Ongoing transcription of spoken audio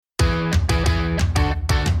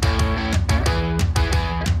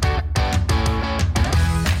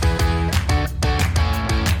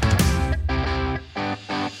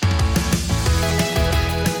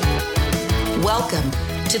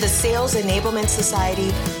Sales Enablement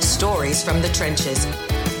Society, Stories from the Trenches,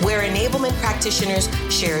 where enablement practitioners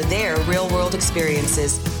share their real-world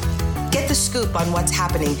experiences. Get the scoop on what's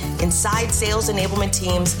happening inside sales enablement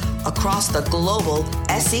teams across the global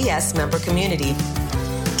SES member community.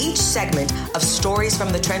 Each segment of Stories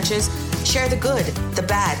from the Trenches share the good, the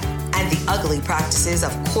bad, and the ugly practices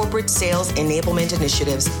of corporate sales enablement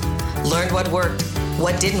initiatives. Learn what worked,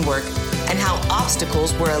 what didn't work, and how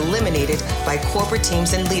obstacles were eliminated by corporate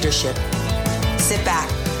teams and leadership. Sit back,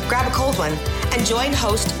 grab a cold one, and join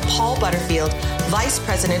host Paul Butterfield, Vice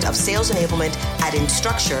President of Sales Enablement at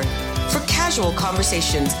Instructure, for casual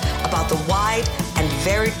conversations about the wide and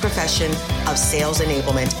varied profession of sales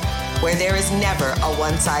enablement, where there is never a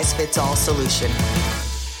one-size-fits-all solution.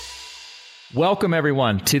 Welcome,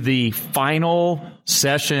 everyone, to the final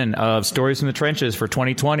session of Stories from the Trenches for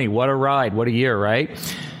 2020. What a ride. What a year, right?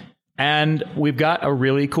 And we've got a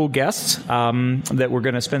really cool guest that we're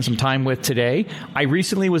going to spend some time with today. I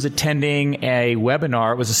recently was attending a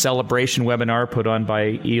webinar. It was a celebration webinar put on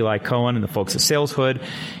by Eli Cohen and the folks at SalesHood.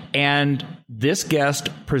 And this guest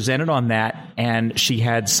presented on that, and she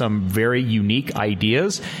had some very unique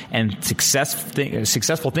ideas and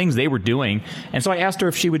successful things they were doing. And so I asked her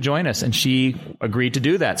if she would join us, and she agreed to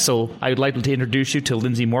do that. So I would like to introduce you to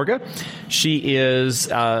Lindsay Morga. She is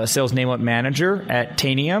a Sales Enablement Manager at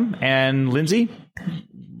Tanium. And Lindsay,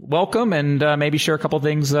 welcome, and maybe share a couple of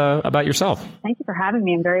things about yourself. Thank you for having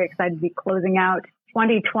me. I'm very excited to be closing out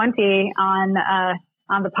 2020 on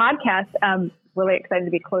the podcast. Really excited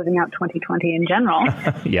to be closing out 2020 in general.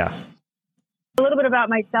 Yeah. A little bit about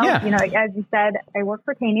myself. Yeah. You know, as you said, I work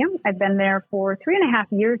for Tanium. I've been there for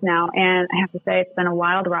 3.5 years now, and I have to say it's been a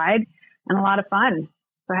wild ride and a lot of fun.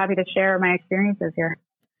 So happy to share my experiences here.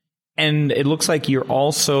 And it looks like you're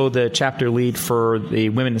also the chapter lead for the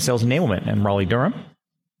Women in Sales Enablement in Raleigh-Durham.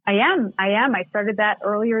 I am. I started that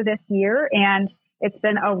earlier this year, and it's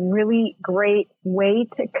been a really great way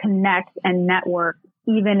to connect and network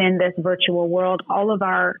even in this virtual world. All of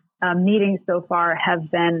our meetings so far have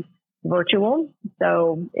been virtual.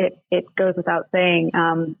 So it goes without saying,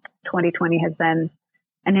 2020 has been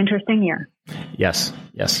an interesting year. Yes.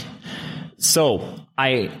 So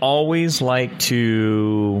I always like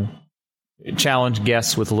to challenge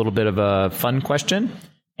guests with a little bit of a fun question,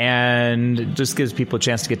 and just gives people a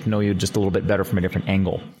chance to get to know you just a little bit better from a different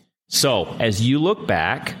angle. So as you look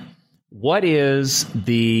back, what is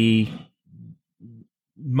the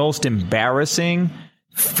most embarrassing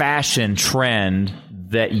fashion trend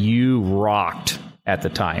that you rocked at the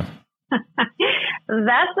time?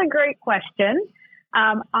 That's a great question.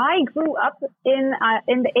 I grew up in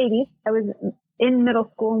the 80s. I was in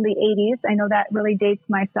middle school in the 80s. I know that really dates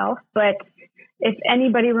myself, but if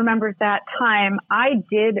anybody remembers that time, I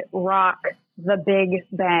did rock the big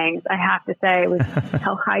bangs. I have to say, it was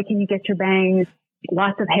how high can you get your bangs?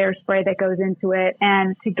 Lots of hairspray that goes into it,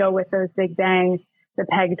 and to go with those big bangs, the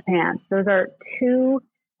pegged pants. Those are two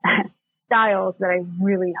styles that I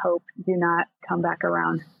really hope do not come back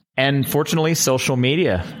around. And fortunately, social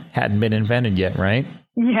media hadn't been invented yet, right?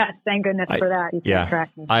 Yes, thank goodness for that. You can't track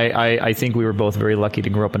me. I think we were both very lucky to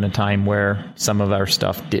grow up in a time where some of our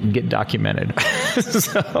stuff didn't get documented.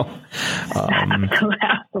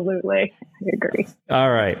 Absolutely. I agree. All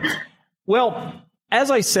right. Well, as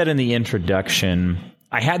I said in the introduction,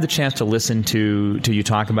 I had the chance to listen to you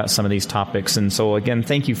talk about some of these topics. And so, again,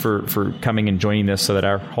 thank you for coming and joining this so that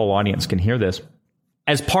our whole audience can hear this.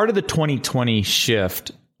 As part of the 2020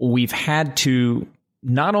 shift, we've had to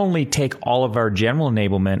not only take all of our general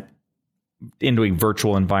enablement into a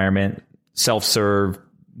virtual environment, self-serve,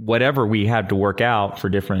 whatever we had to work out for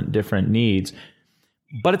different needs,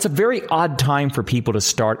 but it's a very odd time for people to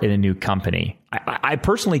start in a new company. I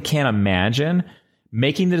personally can't imagine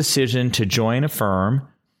making the decision to join a firm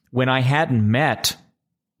when I hadn't met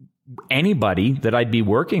anybody that I'd be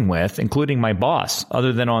working with, including my boss,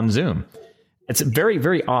 other than on Zoom. It's very,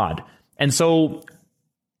 very odd. And so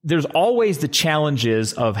there's always the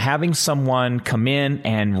challenges of having someone come in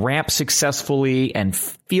and ramp successfully and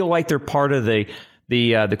feel like they're part of the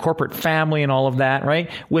corporate family and all of that, right?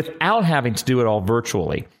 Without having to do it all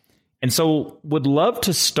virtually. And so would love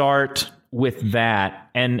to start with that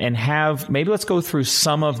and have, maybe let's go through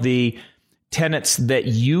some of the tenets that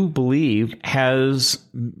you believe has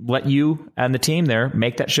let you and the team there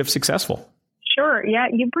make that shift successful. Sure. Yeah,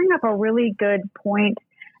 you bring up a really good point,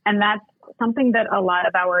 and that's something that a lot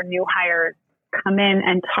of our new hires come in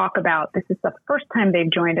and talk about. This is the first time they've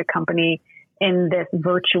joined a company in this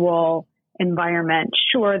virtual environment.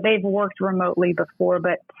 Sure, they've worked remotely before,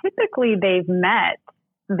 but typically they've met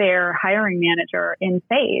their hiring manager in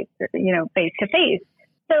face to face.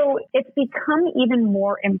 So it's become even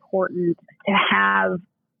more important to have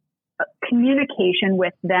communication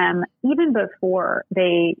with them even before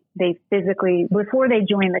they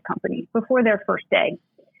join the company, before their first day.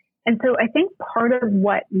 And so I think part of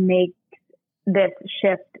what makes this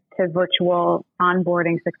shift to virtual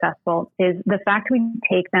onboarding successful is the fact we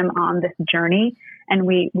take them on this journey and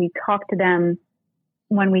we talk to them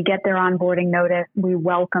when we get their onboarding notice. We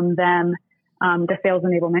welcome them. The sales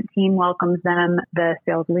enablement team welcomes them. The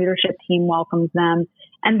sales leadership team welcomes them.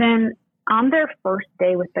 And then on their first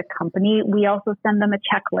day with the company, we also send them a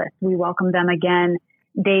checklist. We welcome them again.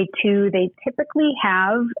 Day 2, they typically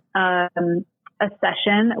have a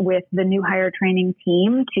session with the new hire training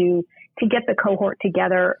team to get the cohort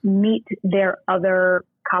together, meet their other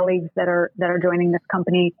colleagues that are joining this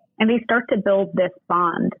company, and they start to build this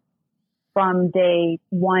bond from day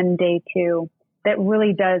 1, day 2, that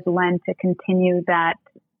really does lend to continue that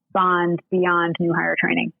bond beyond new hire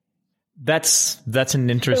training. That's an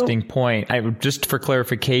interesting point. Just for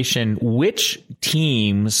clarification, which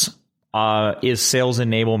teams is sales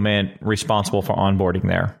enablement responsible for onboarding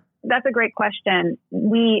there? That's a great question.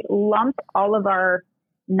 We lump all of our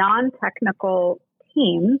non-technical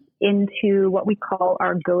teams into what we call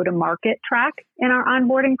our go-to-market track in our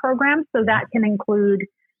onboarding program. So that can include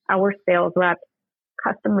our sales reps,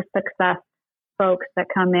 customer success folks that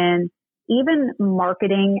come in, even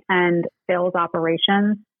marketing and sales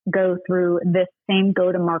operations go through this same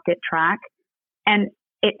go-to-market track. And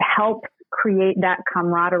it helps create that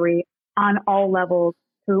camaraderie on all levels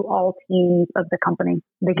through all teams of the company.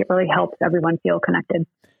 I think it really helps everyone feel connected.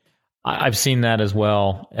 I've seen that as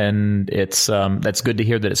well. And it's that's good to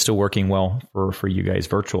hear that it's still working well for you guys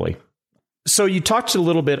virtually. So you talked a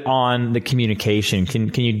little bit on the communication.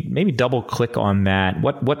 Can you maybe double click on that?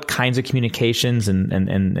 What kinds of communications and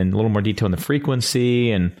a little more detail on the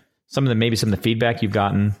frequency and some of the feedback you've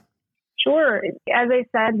gotten? Sure. As I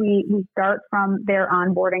said, we start from their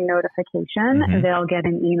onboarding notification. Mm-hmm. They'll get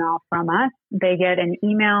an email from us. They get an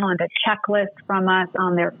email and a checklist from us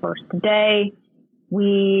on their first day.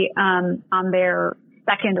 We, on their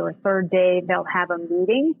second or third day, they'll have a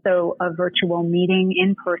meeting. So a virtual meeting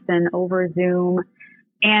in person over Zoom.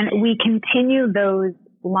 And we continue those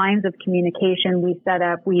lines of communication. We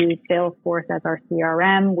use Salesforce as our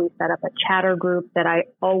CRM. We set up a chatter group that I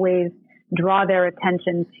always draw their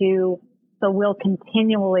attention to. So we'll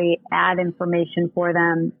continually add information for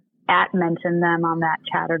them, mention them on that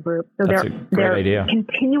chatter group. So they're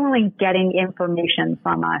continually getting information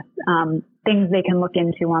from us, things they can look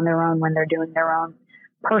into on their own when they're doing their own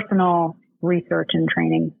personal research and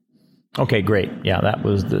training. Okay, great. Yeah, that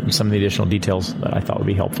was some of the additional details that I thought would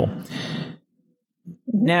be helpful.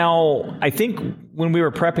 Now, I think when we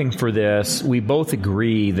were prepping for this, we both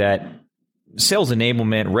agree that sales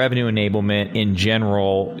enablement, revenue enablement in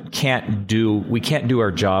general, we can't do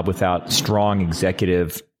our job without strong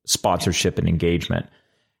executive sponsorship and engagement.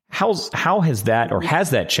 How has that, or has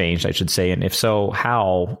that changed, I should say, and if so,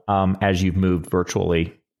 how, as you've moved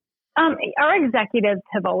virtually? Our executives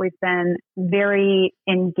have always been very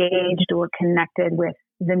engaged or connected with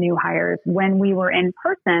the new hires. When we were in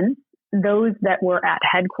person, those that were at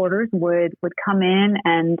headquarters would come in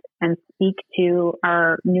and speak to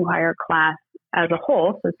our new hire class as a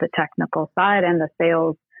whole, so it's the technical side and the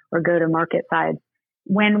sales or go-to-market side.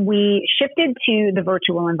 When we shifted to the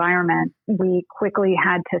virtual environment, we quickly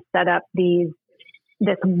had to set up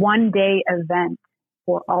this one-day event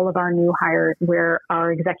for all of our new hires where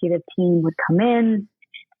our executive team would come in,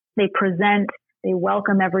 they present, they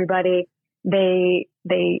welcome everybody, they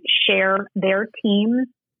share their teams,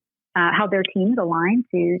 how their teams align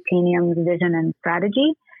to Tanium's vision and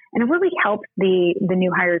strategy. And it really helps the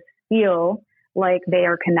new hires feel like they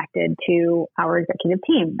are connected to our executive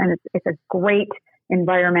team. And it's a great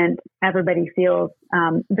environment. Everybody feels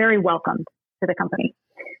very welcomed to the company.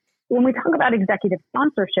 When we talk about executive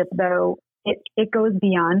sponsorship, though, it goes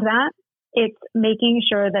beyond that. It's making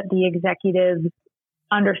sure that the executives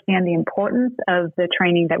understand the importance of the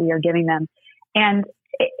training that we are giving them. And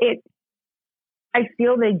I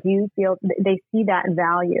feel they see that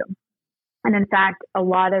value. And in fact,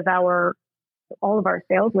 all of our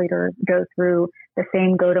sales leaders go through the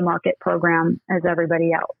same go-to-market program as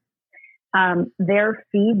everybody else. Their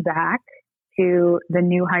feedback to the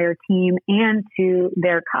new hire team and to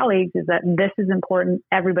their colleagues is that this is important.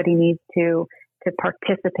 Everybody needs to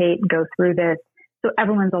participate, go through this. So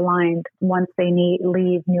everyone's aligned once they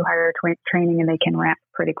leave new hire training, and they can ramp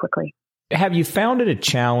pretty quickly. Have you found it a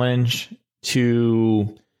challenge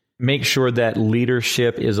to make sure that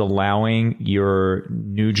leadership is allowing your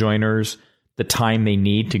new joiners the time they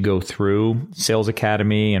need to go through Sales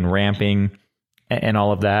Academy and ramping and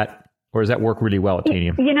all of that? Or does that work really well at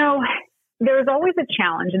Tanium? There's always a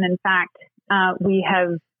challenge. And in fact, we have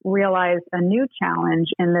realized a new challenge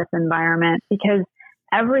in this environment because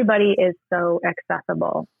everybody is so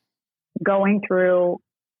accessible. Going through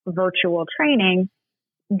virtual training,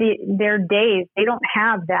 their days, they don't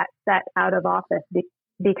have that set out of office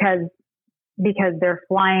because they're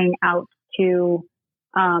flying out to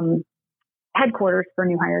headquarters for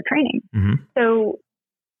new hire training. Mm-hmm. So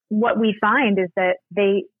what we find is that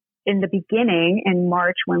in the beginning, in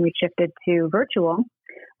March, when we shifted to virtual,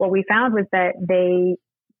 what we found was that they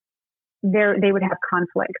would have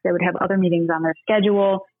conflicts. They would have other meetings on their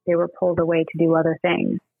schedule. They were pulled away to do other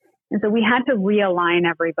things. And so we had to realign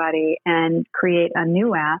everybody and create a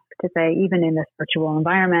new ask to say, even in this virtual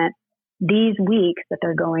environment, these weeks that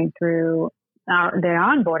they're going through their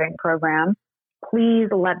onboarding program, please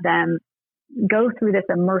let them go through this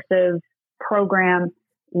immersive program.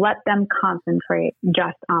 Let them concentrate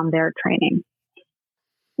just on their training.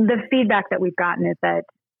 The feedback that we've gotten is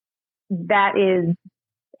that is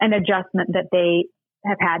an adjustment that they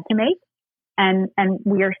have had to make. And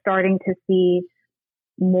we are starting to see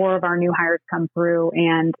more of our new hires come through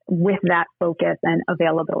and with that focus and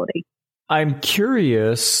availability. I'm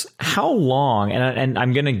curious how long, and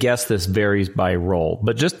I'm going to guess this varies by role,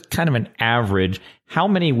 but just kind of an average, how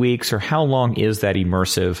many weeks or how long is that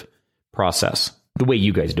immersive process, the way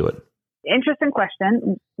you guys do it? Interesting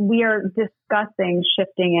question. We are discussing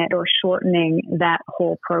shifting it or shortening that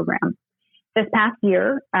whole program. This past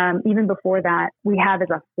year, even before that, we had as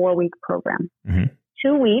a 4-week program,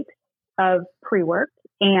 2 weeks of pre-work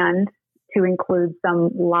and to include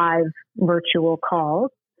some live virtual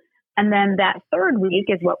calls. And then that 3rd week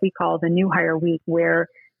is what we call the new hire week, where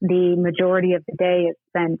the majority of the day is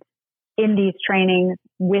spent in these trainings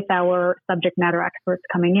with our subject matter experts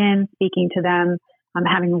coming in, speaking to them,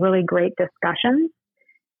 having really great discussions.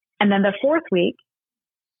 And then the 4th week,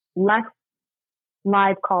 less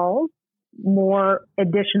live calls, more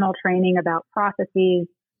additional training about processes,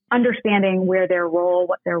 understanding what their role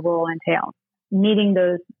entails, meeting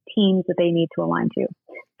those teams that they need to align to.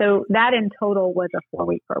 So that in total was a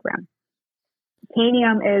 4-week program.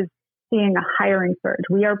 Tanium is seeing a hiring surge.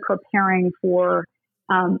 We are preparing for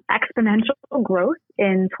exponential growth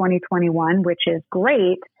in 2021, which is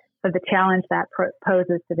great. But the challenge that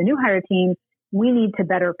poses to the new hire team, we need to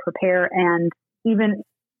better prepare and even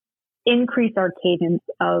increase our cadence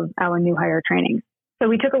of our new hire training. So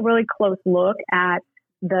we took a really close look at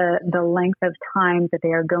the length of time that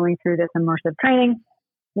they are going through this immersive training.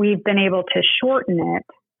 We've been able to shorten it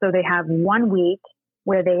so they have 1 week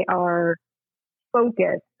where they are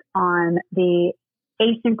focused on the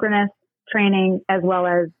asynchronous training as well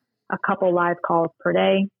as a couple live calls per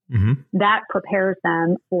day. Mm-hmm. That prepares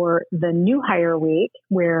them for the new hire week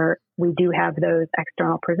where we do have those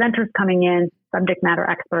external presenters coming in, subject matter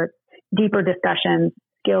experts, deeper discussions,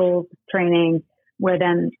 skills training, where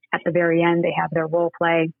then at the very end they have their role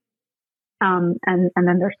play, and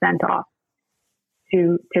then they're sent off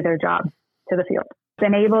to their jobs, to the field.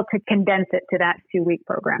 Been able to condense it to that 2-week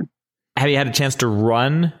program. Have you had a chance to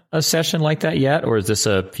run a session like that yet, or is this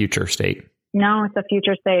a future state? No, it's a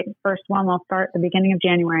future state. First one will start at the beginning of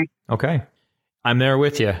January. Okay. I'm there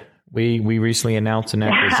with you. We recently announced an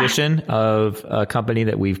acquisition of a company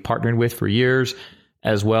that we've partnered with for years,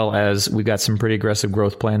 as well as we've got some pretty aggressive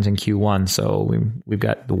growth plans in Q1. So we've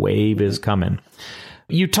got the wave is coming.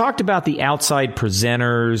 You talked about the outside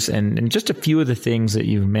presenters and just a few of the things that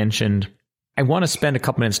you've mentioned. I want to spend a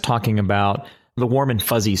couple minutes talking about the warm and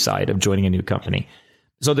fuzzy side of joining a new company.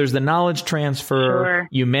 So there's the knowledge transfer. Sure.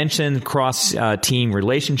 You mentioned cross-team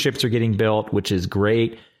relationships are getting built, which is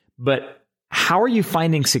great. But how are you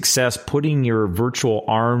finding success putting your virtual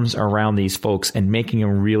arms around these folks and making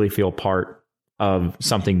them really feel part of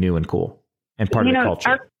something new and cool and part of the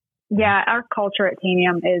culture? Our culture at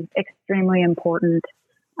Tanium is extremely important.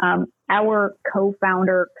 Our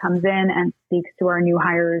co-founder comes in and speaks to our new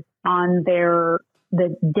hires on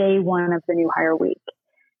the day one of the new hire week.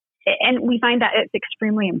 And we find that it's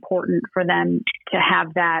extremely important for them to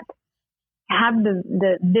have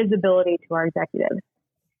the visibility to our executives.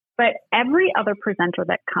 But every other presenter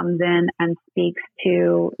that comes in and speaks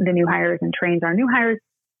to the new hires and trains our new hires,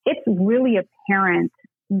 it's really apparent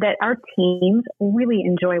that our teams really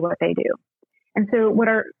enjoy what they do. And so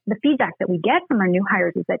the feedback that we get from our new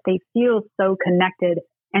hires is that they feel so connected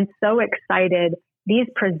and so excited. These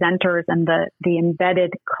presenters and the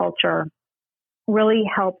embedded culture really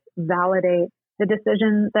helps validate the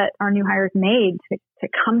decision that our new hires made to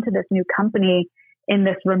come to this new company in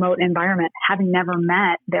this remote environment, having never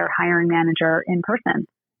met their hiring manager in person.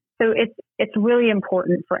 So it's really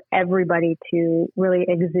important for everybody to really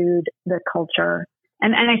exude the culture.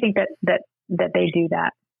 And I think that they do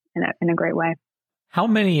that in a great way. How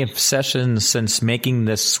many sessions since making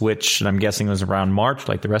this switch, and I'm guessing it was around March,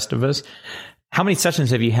 like the rest of us, how many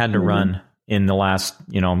sessions have you had to run in the last,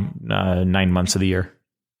 9 months of the year?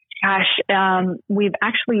 Gosh, we've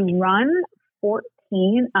actually run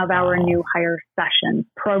 14 of our new hire sessions,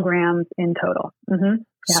 programs in total. Mm-hmm.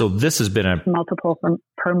 Yeah. So this has been a multiple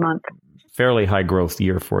per month. Fairly high growth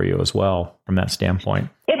year for you as well from that standpoint.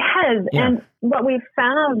 It has. Yeah. And what we've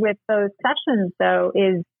found with those sessions, though,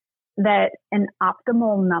 is that an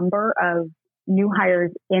optimal number of new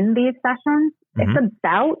hires in these sessions, it's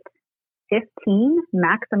about 15,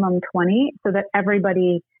 maximum 20, so that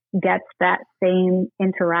everybody gets that same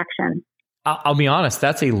interaction. I'll be honest,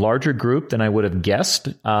 that's a larger group than I would have guessed.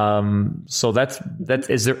 So that's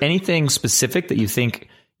is there anything specific that you think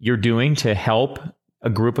you're doing to help a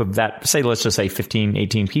group of that, say, let's just say 15,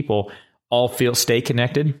 18 people all stay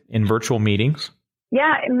connected in virtual meetings?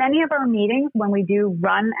 Yeah, in many of our meetings, when we do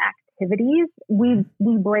run activities, we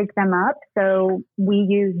break them up. So we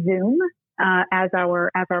use Zoom as our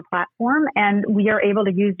platform, and we are able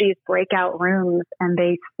to use these breakout rooms, and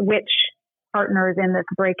they switch partners in this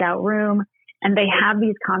breakout room, and they have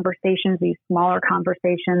these conversations, these smaller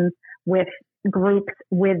conversations with groups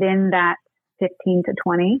within that 15 to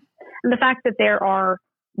 20. And the fact that there are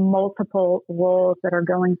multiple roles that are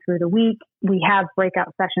going through the week, we have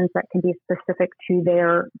breakout sessions that can be specific to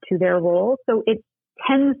their roles. So it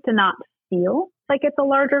tends to not feel like it's a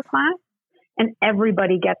larger class, and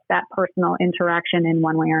everybody gets that personal interaction in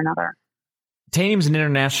one way or another. Tanium's an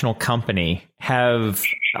international company.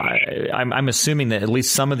 I'm assuming that at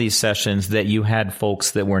least some of these sessions that you had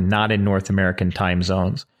folks that were not in North American time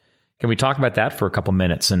zones. Can we talk about that for a couple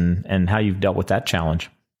minutes and how you've dealt with that challenge?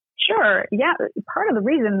 Sure. Yeah. Part of the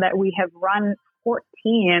reason that we have run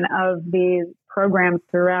 14 of these programs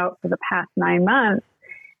throughout for the past 9 months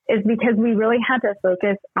is because we really had to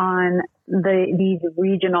focus on these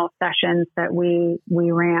regional sessions that we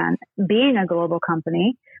ran. Being a global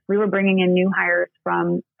company, we were bringing in new hires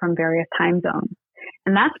from various time zones.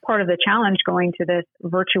 And that's part of the challenge going to this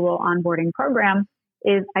virtual onboarding program,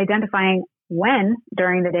 is identifying when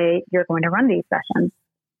during the day you're going to run these sessions.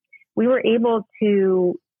 We were able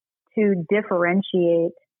to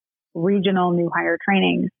differentiate regional new hire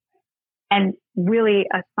trainings and really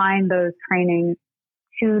assign those trainings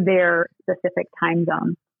to their specific time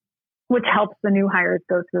zone, which helps the new hires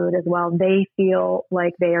go through it as well. They feel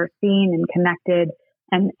like they are seen and connected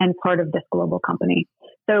and part of this global company.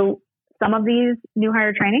 So some of these new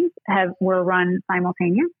hire trainings were run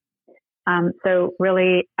simultaneous. So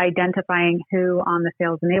really identifying who on the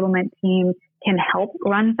sales enablement team can help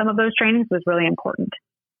run some of those trainings was really important.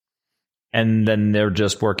 And then they're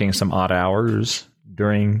just working some odd hours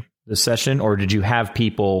during the session, or did you have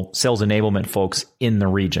people, sales enablement folks, in the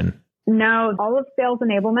region? No, all of sales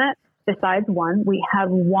enablement, besides one. We have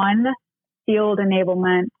one field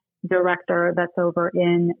enablement director that's over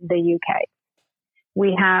in the UK.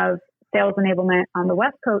 We have sales enablement on the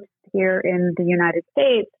West Coast here in the United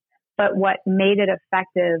States, but what made it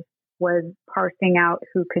effective was parsing out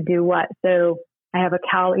who could do what. So I have a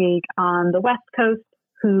colleague on the West Coast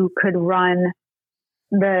who could run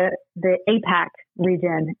the APAC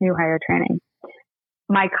region new hire training.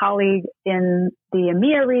 My colleague in the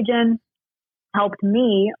EMEA region helped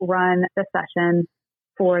me run the session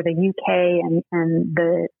for the UK and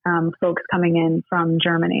the folks coming in from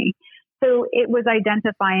Germany. So it was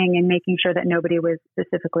identifying and making sure that nobody was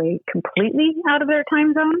specifically completely out of their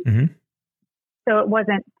time zone. Mm-hmm. So it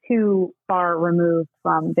wasn't too far removed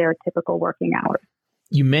from their typical working hours.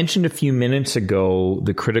 You mentioned a few minutes ago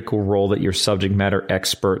the critical role that your subject matter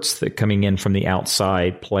experts that coming in from the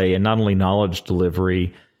outside play in not only knowledge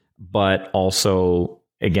delivery, but also,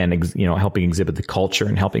 again, helping exhibit the culture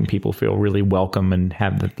and helping people feel really welcome and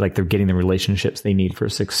have like they're getting the relationships they need for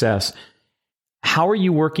success. How are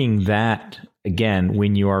you working that, again,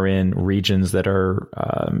 when you are in regions that are,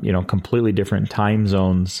 completely different time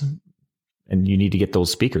zones and you need to get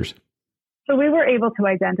those speakers? So we were able to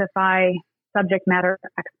identify subject matter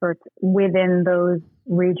experts within those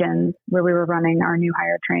regions where we were running our new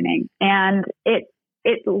hire training. And it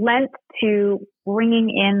lent to bringing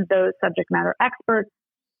in those subject matter experts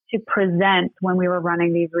to present when we were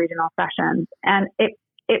running these regional sessions. And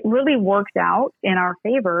it really worked out in our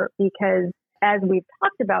favor because, as we've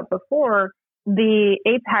talked about before, the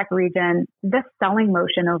APAC region, the selling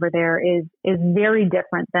motion over there is very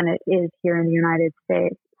different than it is here in the United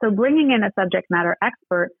States. So bringing in a subject matter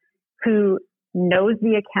expert who knows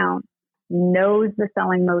the account, knows the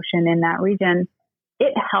selling motion in that region,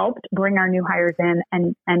 it helped bring our new hires in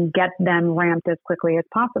and get them ramped as quickly as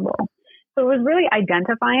possible. So it was really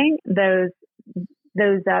identifying those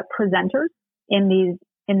presenters in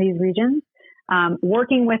these regions,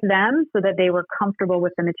 working with them so that they were comfortable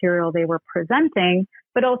with the material they were presenting,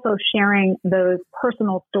 but also sharing those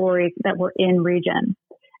personal stories that were in region.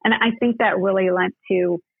 And I think that really lent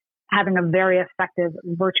to having a very effective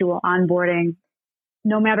virtual onboarding,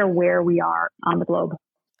 no matter where we are on the globe.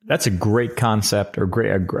 That's a great concept, or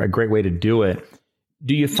a great way to do it.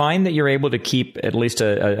 Do you find that you're able to keep at least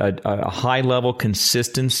a high level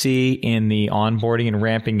consistency in the onboarding and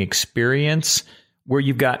ramping experience where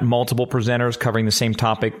you've got multiple presenters covering the same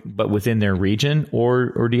topic, but within their region,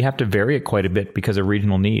 or do you have to vary it quite a bit because of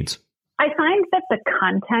regional needs? I find that the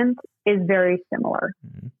content is very similar,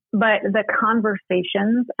 but the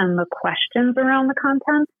conversations and the questions around the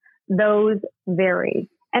content, those vary.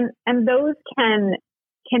 And those can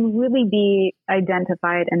really be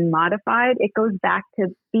identified and modified. It goes back to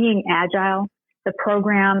being agile, the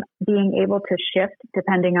program being able to shift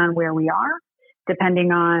depending on where we are,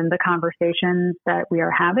 depending on the conversations that we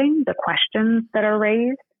are having, the questions that are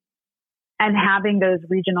raised, and having those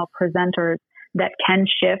regional presenters that can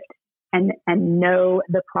shift and know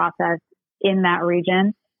the process in that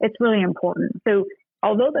region. It's really important. So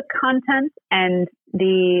although the content and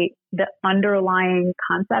the underlying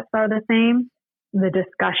concepts are the same, the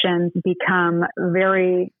discussions become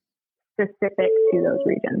very specific to those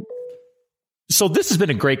regions. So this has been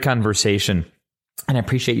a great conversation, and I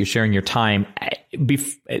appreciate you sharing your time.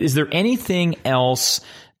 Is there anything else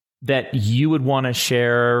that you would want to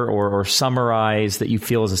share or summarize that you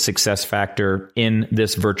feel is a success factor in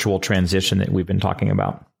this virtual transition that we've been talking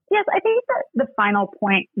about? Yes, I think that the final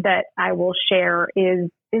point that I will share is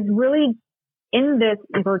really in this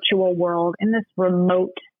virtual world, in this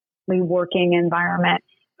remotely working environment,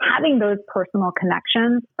 having those personal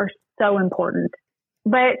connections are so important.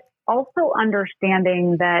 But also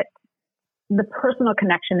understanding that the personal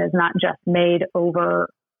connection is not just made over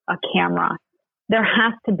a camera. There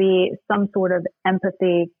has to be some sort of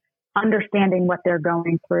empathy, understanding what they're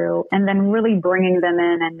going through, and then really bringing them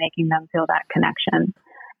in and making them feel that connection.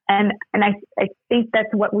 And I think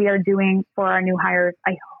that's what we are doing for our new hires.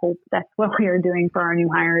 I hope that's what we are doing for our new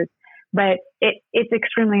hires. But it's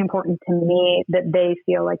extremely important to me that they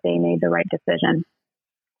feel like they made the right decision.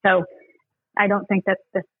 So I don't think that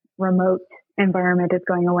this remote environment is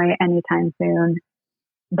going away anytime soon,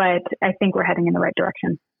 but I think we're heading in the right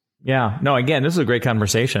direction. Yeah. No, again, this is a great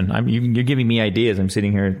conversation. You're giving me ideas. I'm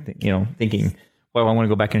sitting here, thinking, well, I want to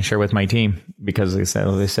go back and share with my team, because as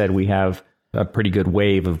I said, we have a pretty good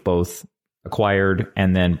wave of both acquired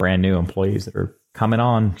and then brand new employees that are coming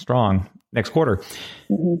on strong next quarter.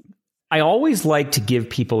 Mm-hmm. I always like to give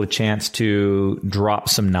people a chance to drop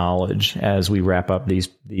some knowledge as we wrap up these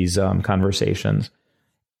conversations.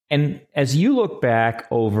 And as you look back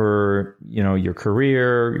over, your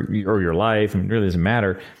career or your life, and it really doesn't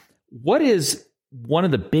matter, what is one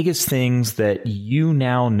of the biggest things that you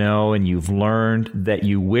now know and you've learned that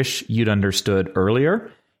you wish you'd understood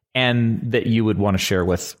earlier and that you would want to share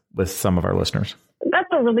with some of our listeners? That's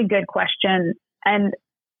a really good question. And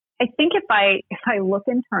I think if I look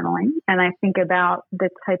internally and I think about the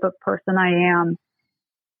type of person I am,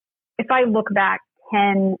 if I look back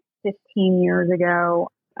 10, 15 years ago,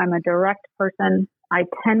 I'm a direct person. I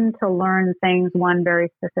tend to learn things one very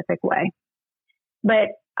specific way. But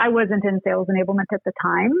I wasn't in sales enablement at the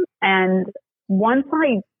time. And once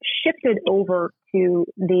I shifted over to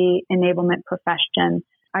the enablement profession,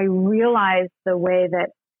 I realized the way that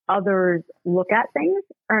others look at things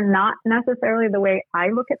are not necessarily the way I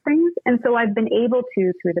look at things. And so I've been able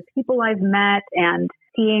to, through the people I've met and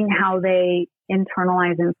seeing how they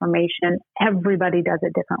internalize information, everybody does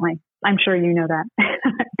it differently. I'm sure you know that,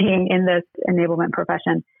 being in this enablement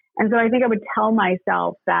profession. And so I think I would tell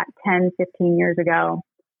myself back 10, 15 years ago,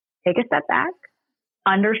 take a step back,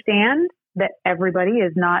 understand that everybody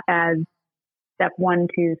is not as step 1,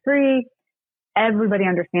 2, 3. Everybody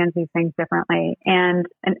understands these things differently. And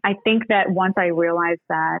I think that once I realized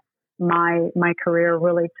that, my career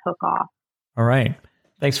really took off. All right.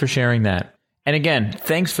 Thanks for sharing that. And again,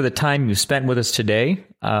 thanks for the time you spent with us today.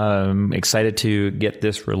 Excited to get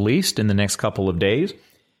this released in the next couple of days.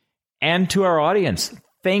 And to our audience,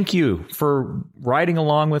 thank you for riding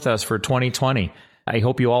along with us for 2020. I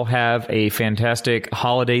hope you all have a fantastic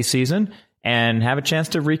holiday season and have a chance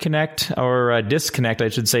to reconnect or disconnect, I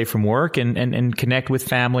should say, from work and connect with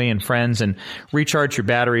family and friends and recharge your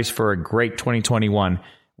batteries for a great 2021.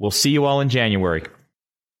 We'll see you all in January.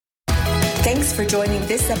 Thanks for joining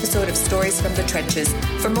this episode of Stories from the Trenches.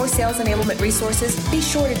 For more sales enablement resources, be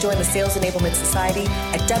sure to join the Sales Enablement Society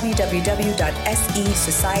at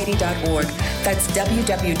www.sesociety.org. That's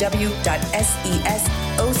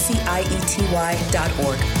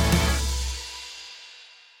www.sesociety.org.